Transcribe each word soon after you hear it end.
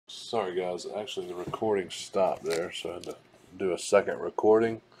Sorry guys, actually the recording stopped there, so I had to do a second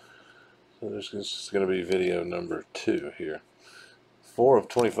recording. So this is going to be video number 2 here. 4 of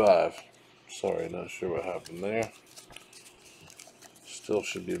 25. Sorry, not sure what happened there. Still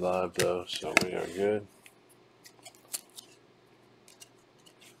should be live though, so we are good.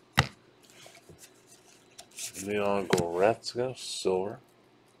 Leon Goretzka, silver.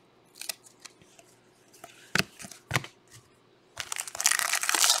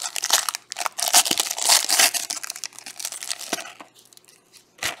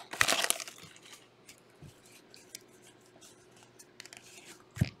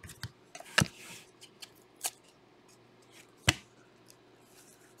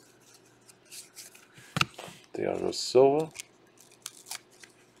 Donruss silver.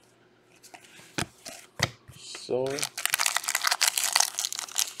 Silver.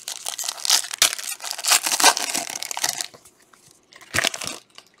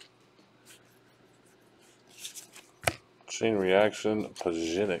 Chain reaction,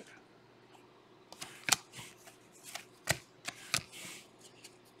 Paginic.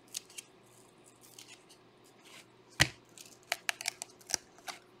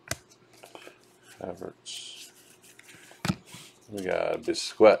 Havertz. We got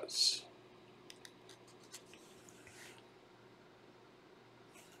Biscuits.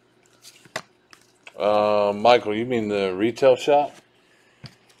 Michael, you mean the retail shop?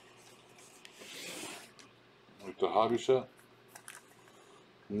 Like the hobby shop?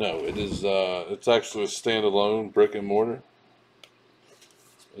 No, it is. It's actually a standalone brick and mortar.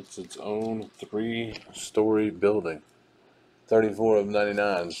 It's its own 3-story building. 34 of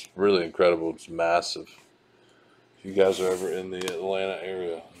 99 is really incredible. It's massive. If you guys are ever in the Atlanta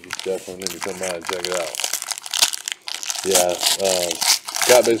area, you definitely need to come by and check it out. Yeah,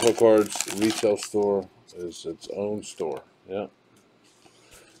 Got Baseball Cards retail store is its own store. Yeah.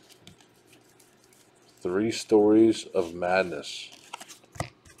 3 stories of madness.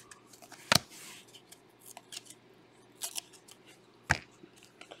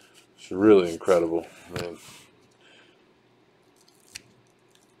 It's really incredible. I mean,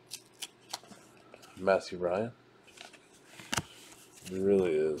 Matthew Ryan. It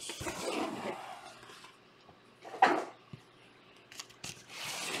really is.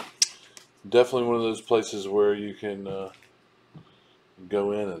 Definitely one of those places where you can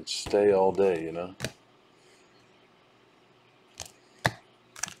go in and stay all day, you know.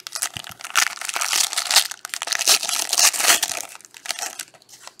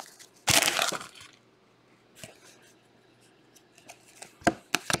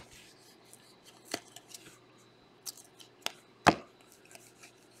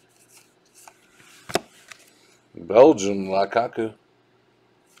 Belgium, Lukaku.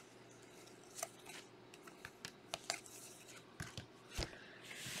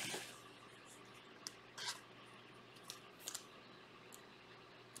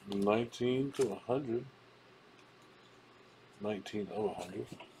 $19 to $100. 19 of 100.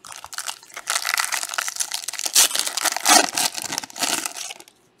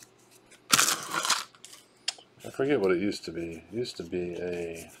 I forget what it used to be. It used to be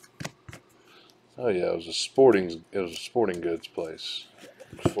a. Oh yeah, it was a sporting goods place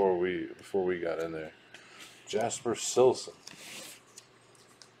before we got in there. Jasper Silson.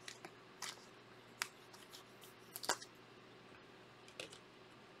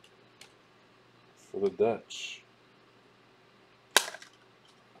 For the Dutch.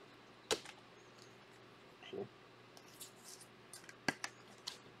 Okay.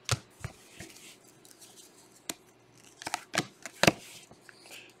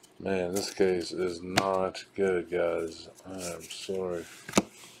 Man, this case is not good, guys. I'm sorry.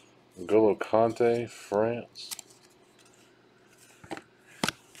 N'Golo Kanté, France.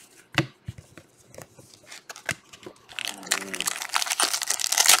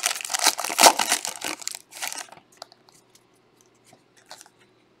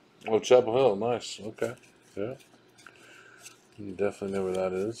 Oh, Chapel Hill, nice. Okay, yeah. You definitely know where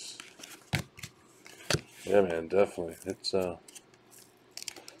that is. Yeah, man, definitely. It's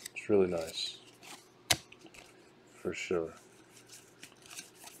really nice, for sure.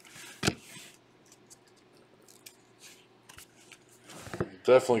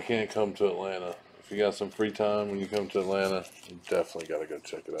 Definitely can't come to Atlanta. If you got some free time when you come to Atlanta, you definitely got to go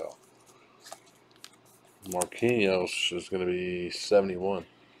check it out. Marquinhos is going to be 71.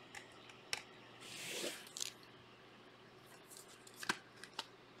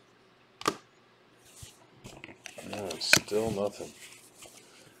 No, still nothing.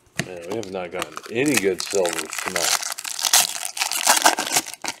 Man, we have not gotten any good silvers tonight.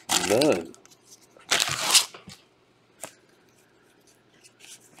 None.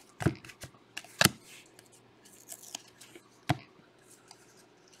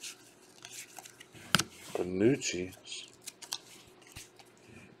 Panucci.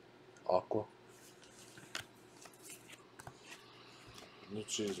 Aqua.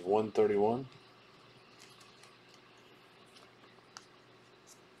 Panucci is 131.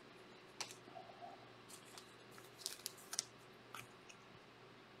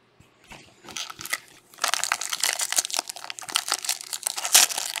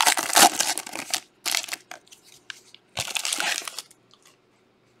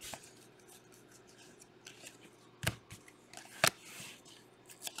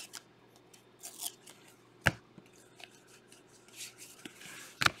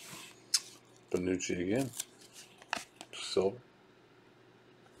 Panucci again. Silver.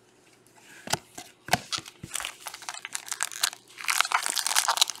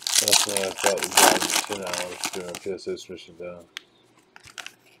 That's why I thought the job was 10 hours doing PSA switching down.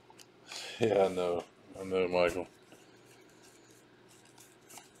 Yeah, I know, Michael.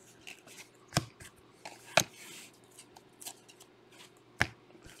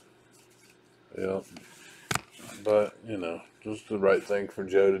 Yep. But, you know, just the right thing for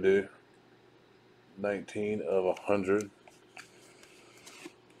Joe to do. 19 of 100.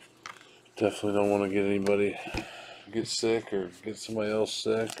 Definitely don't want to get anybody get sick or get somebody else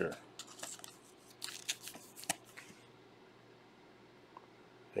sick or.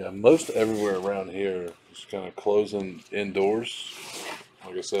 Yeah, most everywhere around here is kind of closing indoors.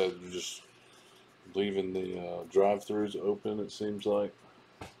 Like I said, just leaving the drive-thrus open, it seems like.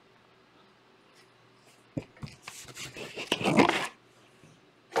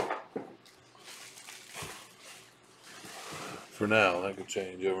 For now, that could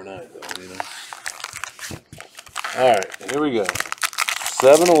change overnight, though, you know. All right, here we go.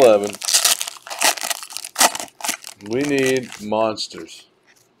 7-Eleven. We need monsters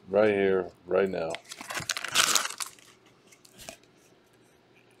right here, right now.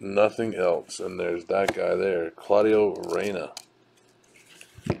 Nothing else. And there's that guy there, Claudio Reyna.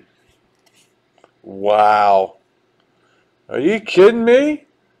 Wow. Are you kidding me?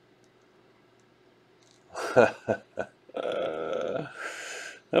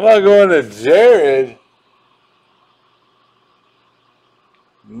 Am I going to Jared?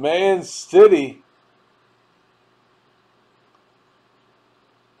 Man City.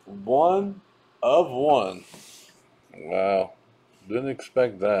 1 of 1. Wow. Didn't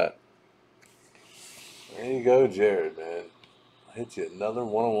expect that. There you go, Jared, man. Hit you another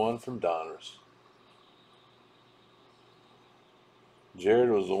 1-on-1 from Donruss. Jared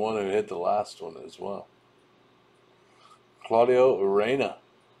was the one who hit the last one as well. Claudio Reyna.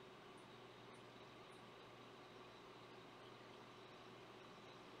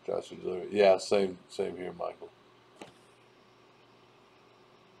 Yeah, same here, Michael.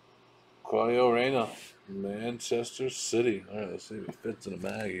 Claudio Reyna, Manchester City. All right, let's see if it fits in a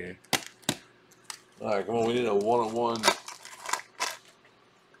bag here. All right, come on. We need a 1-on-1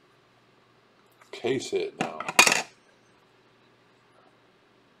 case hit now.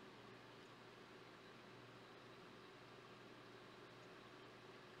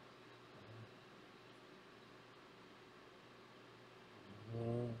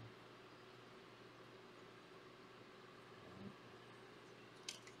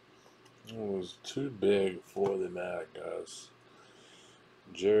 It was too big for the mag, guys.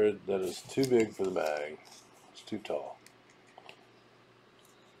 Jared, that is too big for the mag. It's too tall.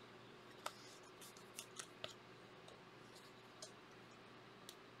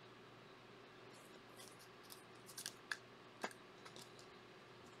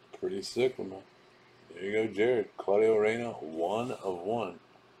 Pretty sick one, man. There you go, Jared. Claudio Reyna, 1 of 1.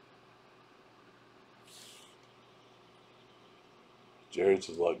 Jared's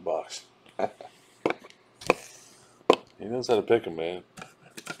his luck box. He knows how to pick them, man.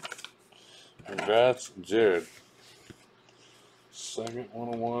 Congrats, Jared. Second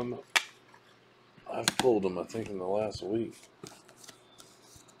 1-on-1. I've pulled them, I think, in the last week.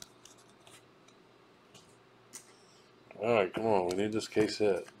 Alright, come on. We need this case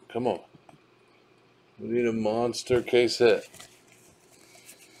hit. Come on. We need a monster case hit.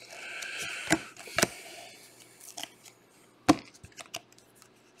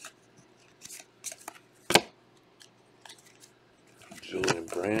 Julian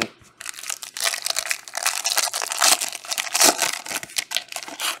Brandt.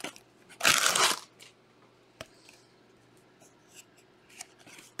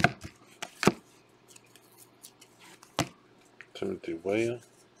 Timothy Weah.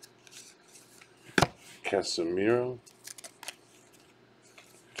 Casemiro.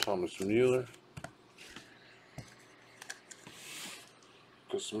 Thomas Mueller.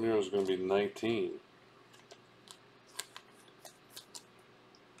 Casemiro's going to be 19.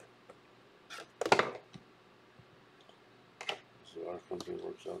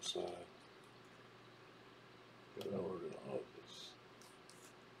 side. Got to organize.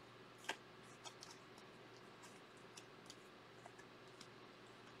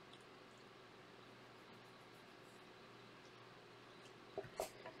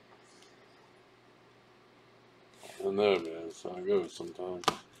 I know, man. That's how it goes sometimes.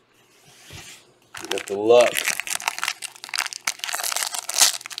 You got the luck.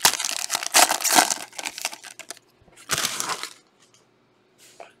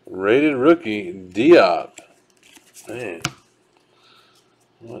 Rated rookie, Diop. Man,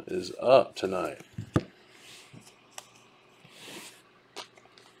 what is up tonight?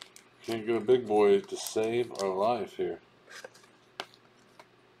 Can't get a big boy to save our life here.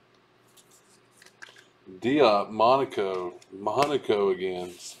 Diop, Monaco. Monaco again.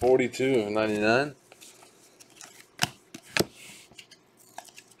 It's 42/99.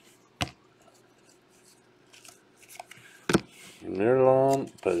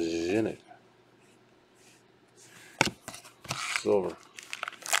 Miralem Pjanic. Silver.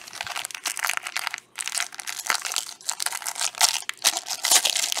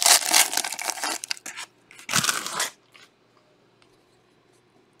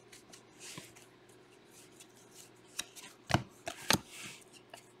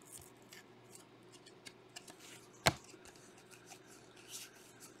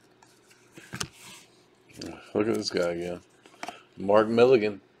 Look at this guy again. Mark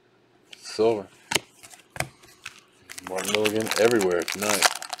Milligan. Silver. Mark Milligan everywhere tonight.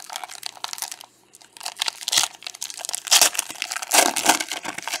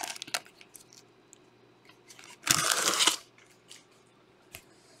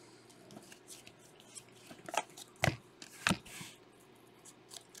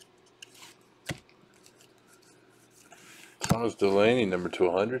 Thomas Delaney, number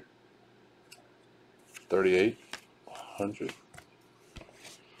 200. 38. 100.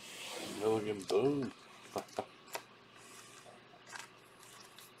 Milligan, boom.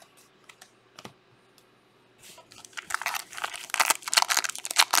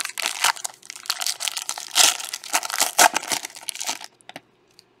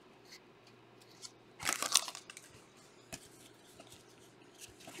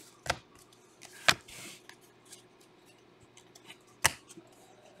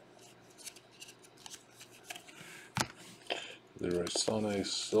 The Sonny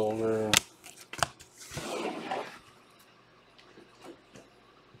silver.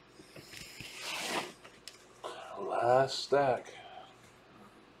 Last stack.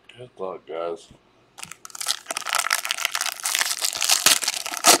 Good luck, guys.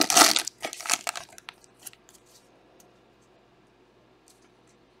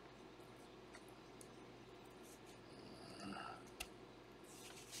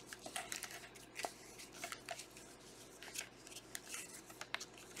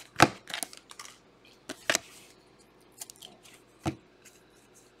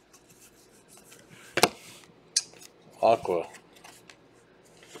 Aqua.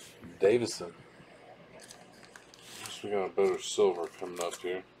 Davison. We got a better silver coming up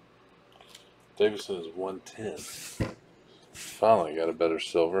here. Davison is 110. Finally got a better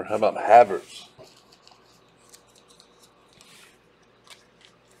silver. How about Havertz?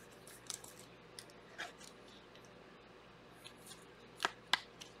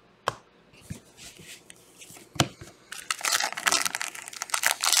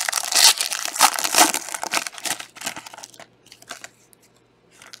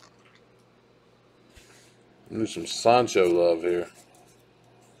 There's some Sancho love here.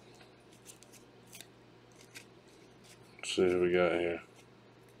 Let's see what we got here.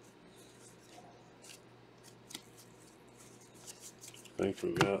 I think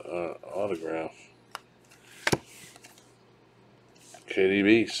we got an autograph.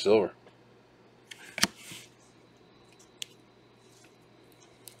 KDB, silver.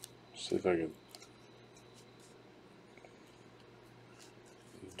 See if I can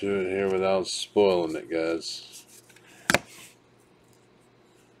do it here without spoiling it, guys.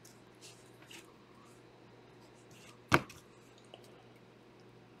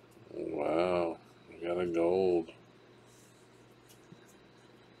 Wow, we got a gold.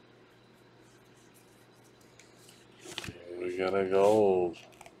 We got a gold.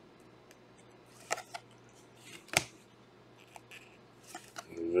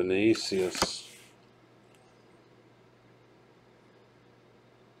 Vinicius.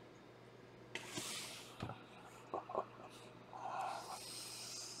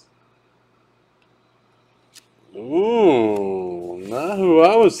 Ooh, not who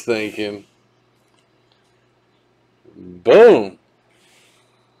I was thinking. Boom.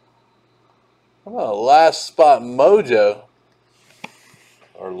 How about a last spot mojo?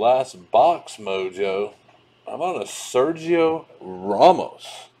 our last box mojo. I'm on a Sergio Ramos.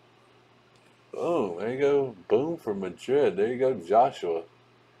 Boom, there you go. Boom for Madrid. There you go, Joshua. I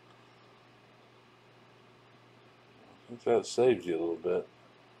think that saved you a little bit.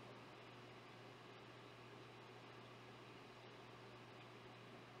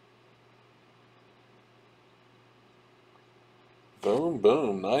 Boom,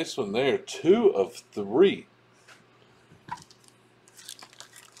 boom. Nice one there. 2 of 3.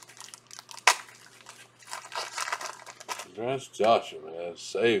 Congrats, Joshua, man.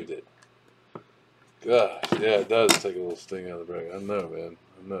 Saved it. Gosh, yeah, it does take a little sting out of the bag. I know, man.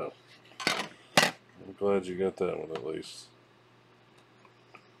 I know. I'm glad you got that one at least.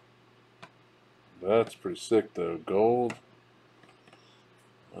 That's pretty sick, though. Gold.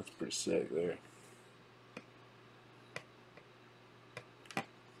 That's pretty sick there.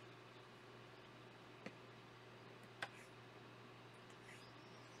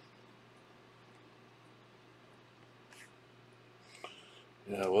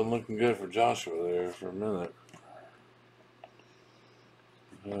 Yeah, it wasn't looking good for Joshua there for a minute.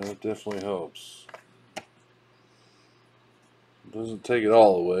 It definitely helps. It doesn't take it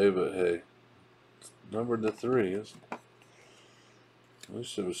all away, but hey, it's numbered to 3. At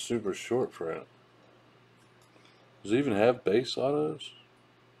least it was super short print. Does it even have base autos?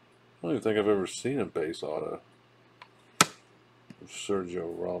 I don't even think I've ever seen a base auto of Sergio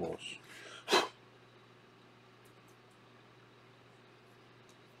Ramos.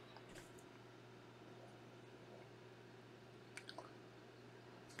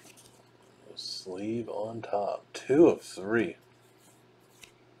 Sleeve on top. 2 of 3.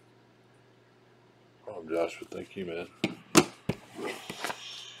 Oh, Joshua, thank you, man.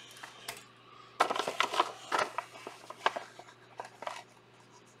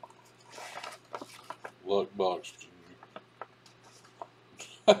 Luck box.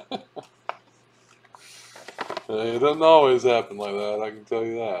 It doesn't always happen like that, I can tell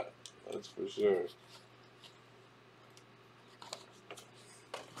you that. That's for sure.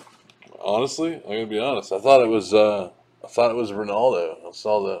 Honestly, I'm gonna be honest. I thought it was Ronaldo.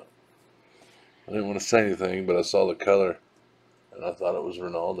 I didn't want to say anything, but I saw the color, and I thought it was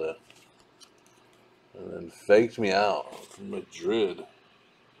Ronaldo. And then faked me out from Madrid.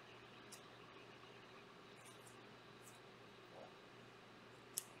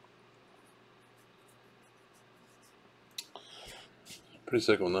 Pretty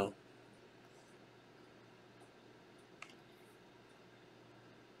sick one though.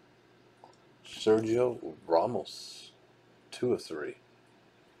 Sergio Ramos, 2 of 3.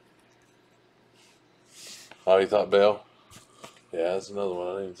 Oh, you thought Bale? Yeah, that's another one.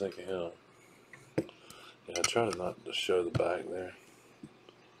 I didn't even think of him. Yeah, I tried not to show the back there.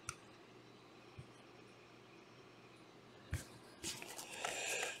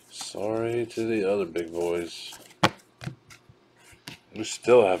 Sorry to the other big boys. We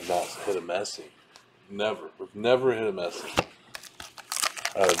still have not hit a Messi. Never. We've never hit a Messi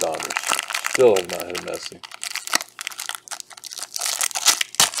out of Donruss. Still have not hit a Messi.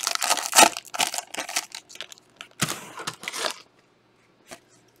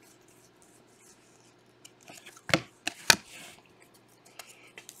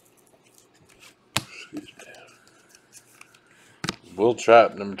 Excuse me. Will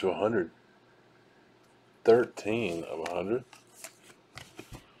Trapp, number to 100. 13 of 100.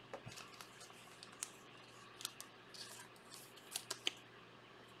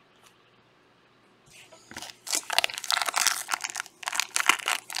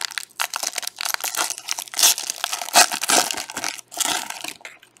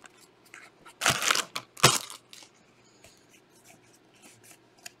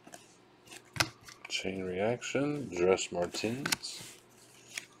 Chain reaction, Dress Martins.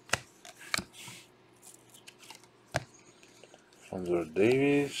 Fonzo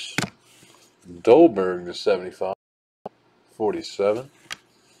Davies. Dolberg to 75. 47.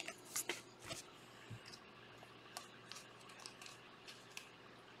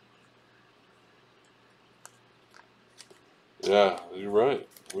 Yeah, you're right.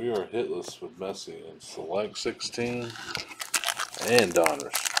 We are hitless with Messi in Select 16 and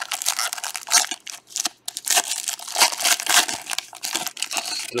Donruss.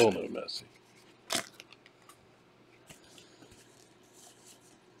 Still no Messi.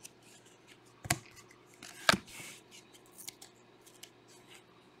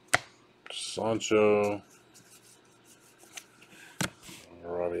 Sancho.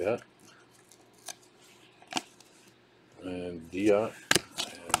 Rabiot. And Diot.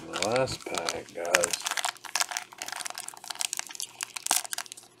 And the last pack, guys.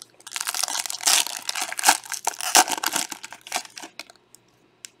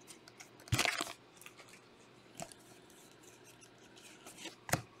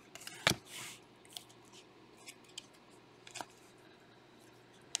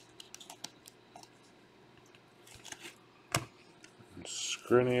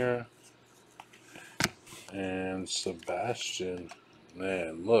 Grenier, and Sebastian.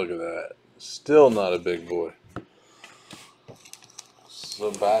 Man, look at that. Still not a big boy.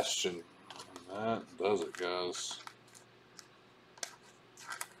 Sebastian. That does it, guys.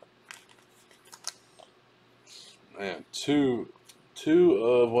 Man, two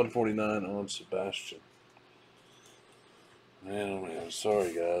of 149 on Sebastian. Man, oh man,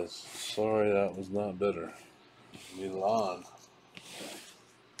 sorry guys. Sorry that was not better. Milan.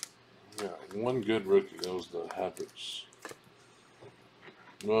 We got one good rookie. That was the Havertz.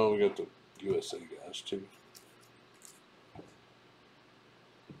 Well, we got the USA guys too.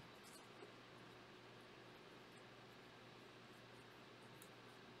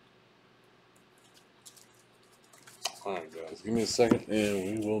 Alright guys, give me a second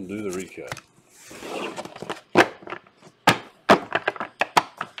and we will do the recap.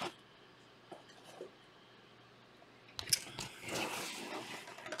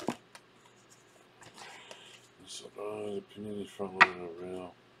 The Panini front loader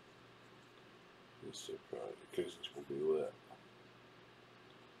real. This surprise occasions will be lit.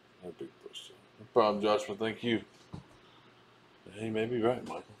 No big push. No problem, Joshua. Thank you. He may be right,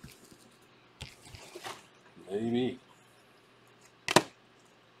 Michael. Maybe.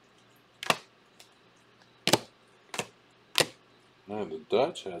 Man, the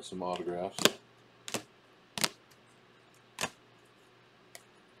Dutch had some autographs.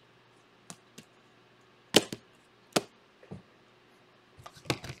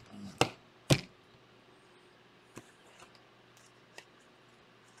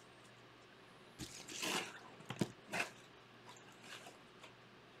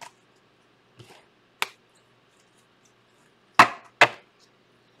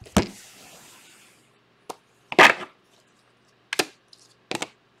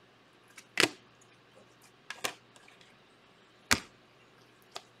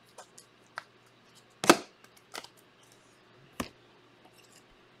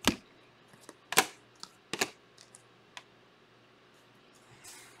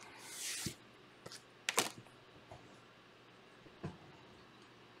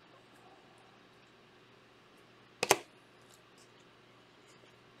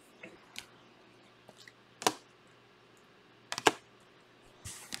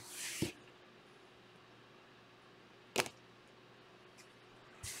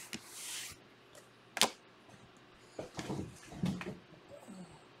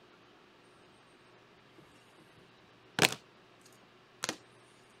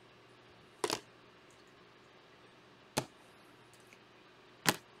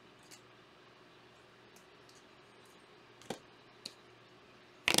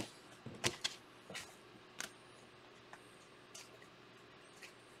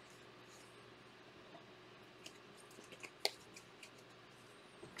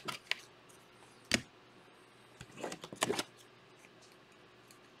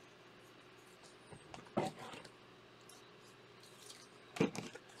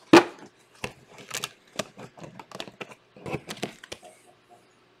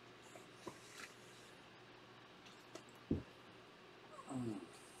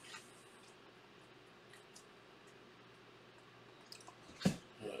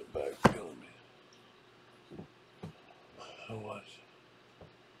 Back killing me. I watch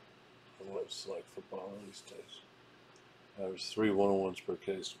select football these days. Average 3 101s per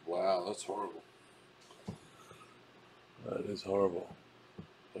case. Wow, that's horrible. That is horrible.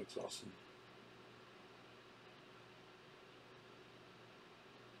 Thanks, Austin.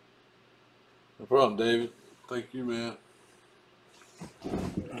 No problem, David. Thank you, man.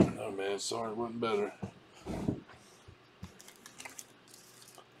 Oh man, sorry it wasn't better.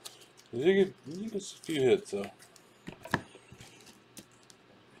 You get a few hits though.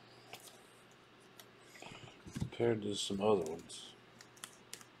 Compared to some other ones.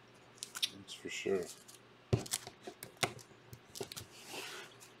 That's for sure.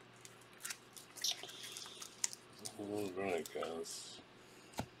 Alright, guys.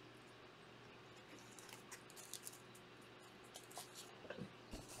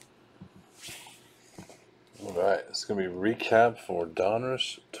 Alright, it's going to be recap for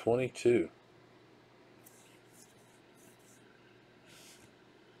Donruss 22.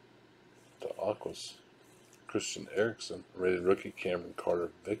 The Aquas. Christian Eriksen. Rated rookie Cameron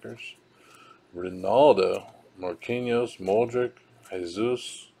Carter-Vickers. Ronaldo. Marquinhos. Modric.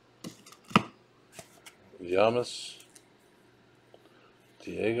 Jesus. Yamas.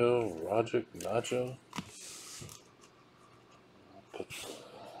 Diego. Roderick. Nacho.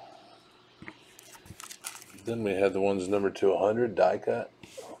 Then we had the ones numbered to 100, die cut.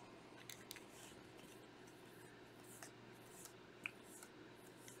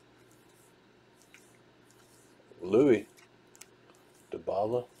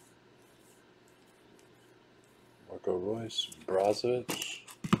 Dybala, Marco Royce, Brozovic.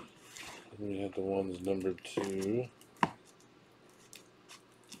 And we have the ones numbered to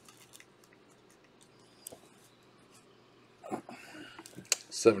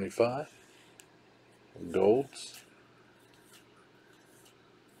 75. Golds.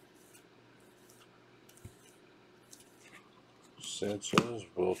 Sanchez,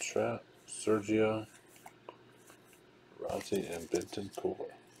 Will Trapp, Sergio, Rossi, and Benton Core.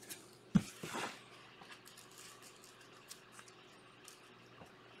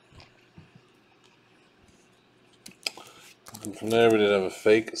 And from there, we did have a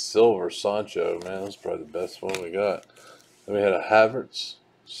fake silver Sancho. Man, that's probably the best one we got. Then we had a Havertz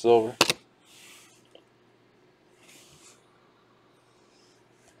silver.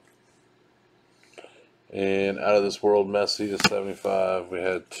 And out of this world, Messi to 75. We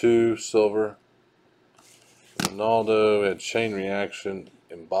had 2 silver. Ronaldo. We had chain reaction.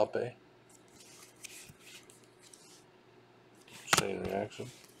 Mbappe. Chain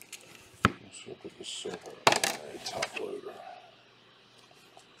reaction. Let's look at the silver. Top loader.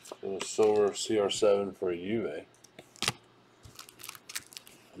 And a silver CR7 for Juve.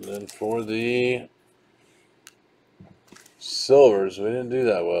 And then for the silvers, we didn't do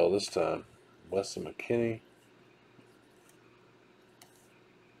that well this time. Weston McKennie.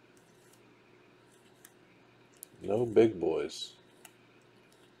 No big boys.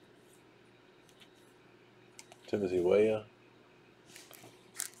 Timothy Weah.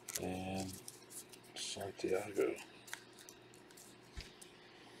 And Santiago.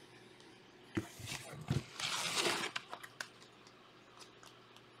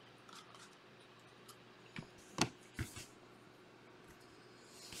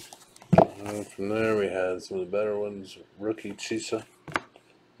 And from there we had some of the better ones. Rookie Chisa,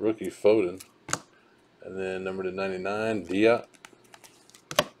 rookie Foden, and then number to 99, Diop,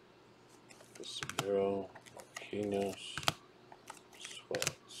 Casemiro, Marquinhos,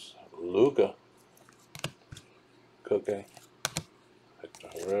 Sweats, Luca, Koke, Hector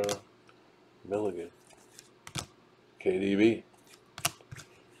Herrera, Milligan, KDB,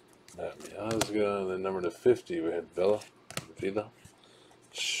 Matt Miazga, and then number to 50 we had Villa,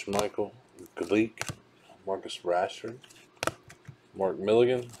 Schmeichel, Gleek, Marcus Rashford, Mark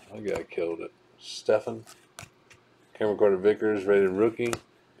Milligan, that guy killed it, Stefan, Cameron Carter-Vickers, rated rookie,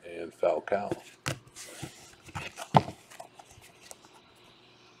 and Falcao.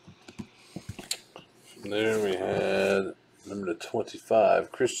 From there we had number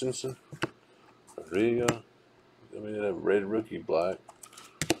 25, Christensen, Rodrigo, then we did have rated rookie black,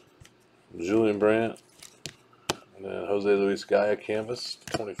 Julian Brandt, and then Jose Luis Gaia canvas,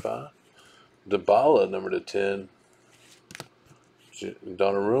 25. Dybala, number to 10.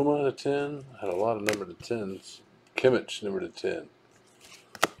 Donnarumma to 10. Had a lot of number to 10s. Kimmich, number to 10.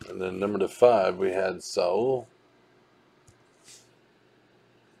 And then number to 5, we had Saul.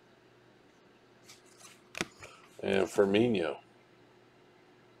 And Firmino.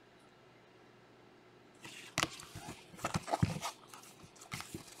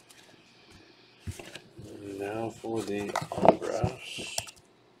 And now for the autographs.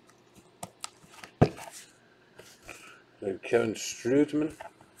 Kevin Strootman.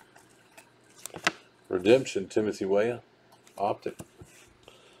 Redemption, Timothy Weah. Optic.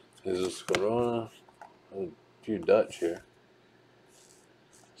 Jesus Corona. A few Dutch here.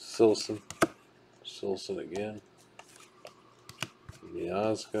 Silson. Silson again.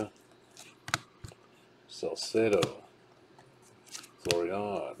 Miazga. Salcedo.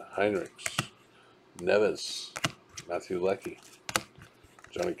 Florian. Heinrichs. Neves. Matthew Leckie.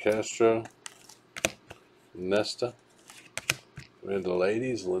 Johnny Castro. Nesta. We have the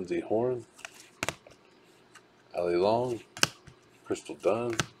ladies, Lindsay Horn, Ali Long, Crystal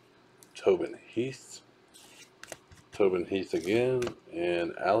Dunn, Tobin Heath again,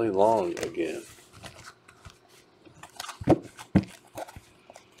 and Ali Long again.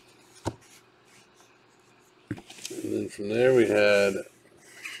 And then from there we had a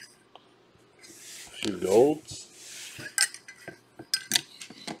few golds.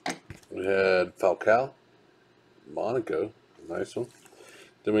 We had Falcao, Monaco. Nice one.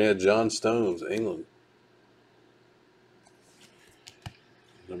 Then we had John Stones, England.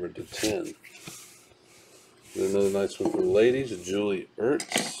 Number to 10. Then another nice one for the ladies, Julie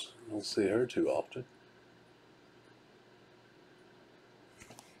Ertz. Don't see her too often.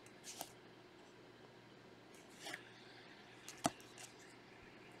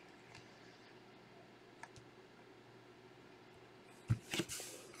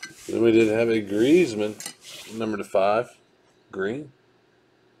 Then we did have a Griezmann, number to 5, green.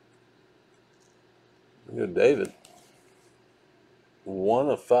 We got David. 1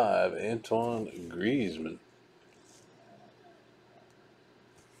 1/5, Antoine Griezmann.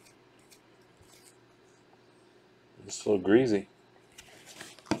 It's a little greasy.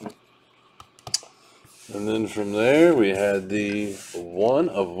 And then from there, we had the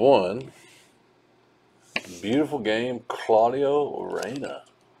 1/1. Beautiful game, Claudio Reyna.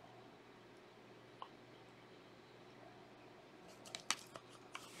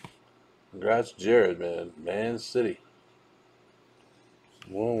 Congrats, Jared, man. Man City.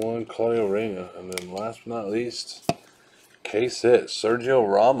 1/1, Claudio Reyna. And then last but not least, case hit, Sergio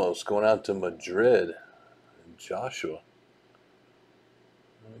Ramos going out to Madrid. Joshua.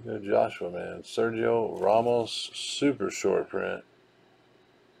 There we go, Joshua, man. Sergio Ramos, super short print.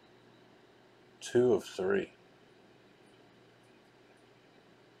 2 of 3.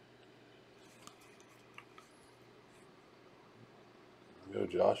 Go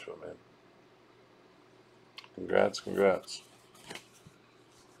Joshua, man. Congrats, congrats.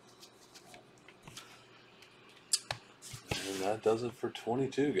 And that does it for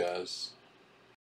 22, guys.